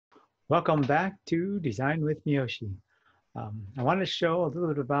Welcome back to Design with Miyoshi. I wanted to show a little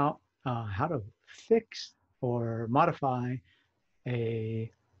bit about how to fix or modify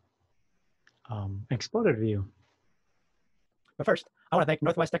a exploded view. But first, I want to thank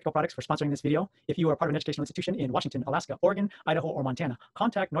Northwest Technical Products for sponsoring this video. If you are part of an educational institution in Washington, Alaska, Oregon, Idaho, or Montana,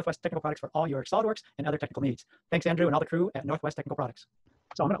 contact Northwest Technical Products for all your SolidWorks and other technical needs. Thanks, Andrew, and all the crew at Northwest Technical Products.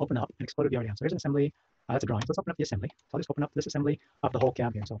 So I'm going to open up an exploded view right now. So here's an assembly. That's a drawing. So let's open up the assembly. So I'll just open up this assembly of the whole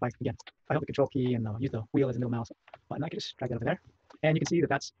cab here. So if I hold the control key and use the wheel as a middle mouse button, I can just drag that over there. And you can see that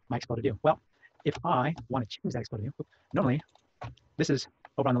that's my exploded view. Well, if I want to change that exploded view, normally this is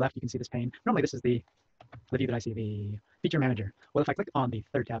over on the left. You can see this pane. Normally this is the view that I see, the feature manager. Well, if I click on the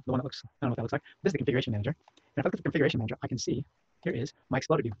third tab, the one that looks, I don't know what that looks like. This is the configuration manager. And if I click the configuration manager, I can see here is my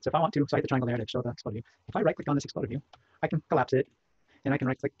exploded view. So if I want to, so I hit the triangle there to show the exploded view. If I right click on this exploded view, I can collapse it, and I can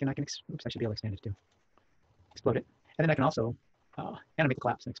right click and I can, oops, I should be able to expand it too. Explode it. And then I can also animate the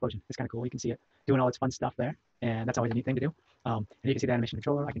collapse and explosion. It's kind of cool. You can see it doing all its fun stuff there. And that's always a neat thing to do. And you can see the animation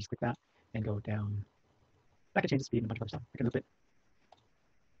controller. I can just click that and go down. I can change the speed and a bunch of other stuff. I can loop it.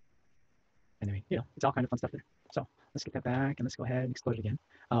 And then, it's all kind of fun stuff there. So let's get that back and let's go ahead and explode it again.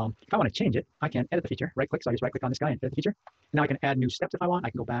 If I want to change it, I can edit the feature, right click. So I just right click on this guy and edit the feature. Now I can add new steps if I want. I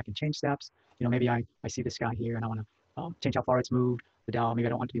can go back and change steps. Maybe I see this guy here and I want to change how far it's moved. The dial, maybe I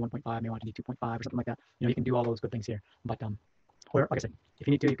don't want it to be 1.5, maybe I want it to be 2.5 or something like that. You can do all those good things here. But or like I said, if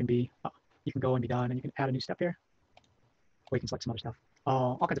you need to, you can go and be done, and you can add a new step here, or you can select some other stuff.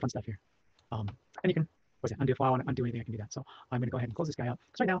 All kinds of fun stuff here. And you can undo. If I want to undo anything, I can do that. So I'm going to go ahead and close this guy out.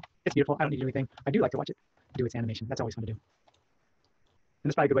 Because right now it's beautiful. I don't need to do anything. I do like to watch it do its animation. That's always fun to do. And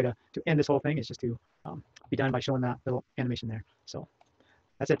that's probably a good way to end this whole thing, is just to be done by showing that little animation there. So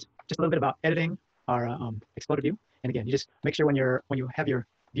that's it. Just a little bit about editing our exploded view. And again, you just make sure when you have your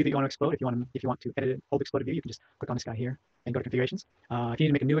view that you want to explode, if you want to edit an old exploded view, you can just click on this guy here and go to configurations. If you need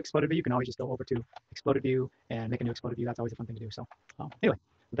to make a new exploded view, you can always just go over to exploded view and make a new exploded view. That's always a fun thing to do. So anyway,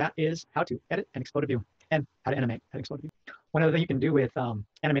 that is how to edit an exploded view and how to animate an exploded view. One other thing you can do with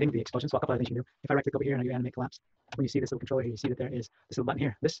animating the explosion, so a couple other things you can do. If I right click over here and I do animate collapse, when you see this little controller here, you see that there is this little button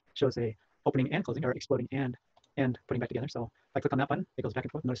here. This shows a opening and closing, or exploding and putting back together. So if I click on that button, it goes back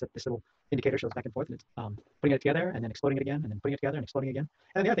and forth. Notice that this little indicator shows back and forth, and it's putting it together and then exploding it again, and then putting it together and exploding again.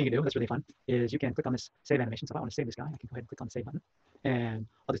 And then the other thing you do that's really fun is you can click on this save animation. So if I want to save this guy, I can go ahead and click on the save button, and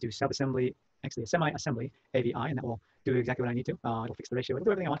I'll just do sub-assembly, actually a semi-assembly AVI, and that will do exactly what I need to. It'll fix the ratio. It'll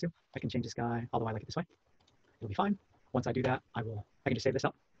do everything I want to. I can change this guy, although I like it this way. It'll be fine. Once I do that, I can just save this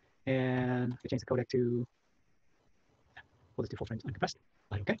up, and I can change the codec to, we'll just do full frames uncompressed.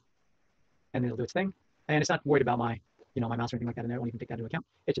 Like, okay. And then it'll do its thing. And it's not worried about my mouse or anything like that in there. It won't even take that into account.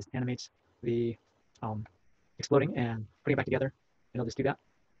 It just animates the exploding and putting it back together, and it'll just do that.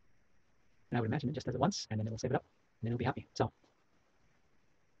 And I would imagine it just does it once, and then it'll save it up, and then it'll be happy. So,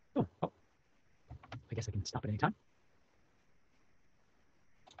 oh, I guess I can stop at any time.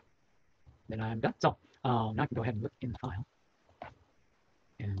 Then I'm done. So now I can go ahead and look in the file,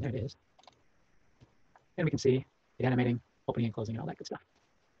 and there it is. And we can see it animating, opening and closing, and all that good stuff.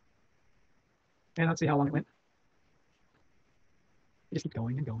 And let's see how long it went. It just keeps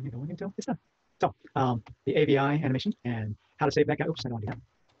going and going and going until it's done. So the AVI animation and how to save that guy. Oops, I don't want to do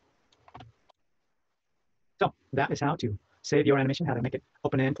that. So that is how to save your animation, how to make it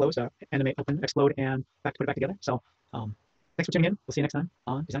open and close, animate, open, explode, and put it back together. So thanks for tuning in. We'll see you next time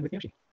on Design with Miyoshi.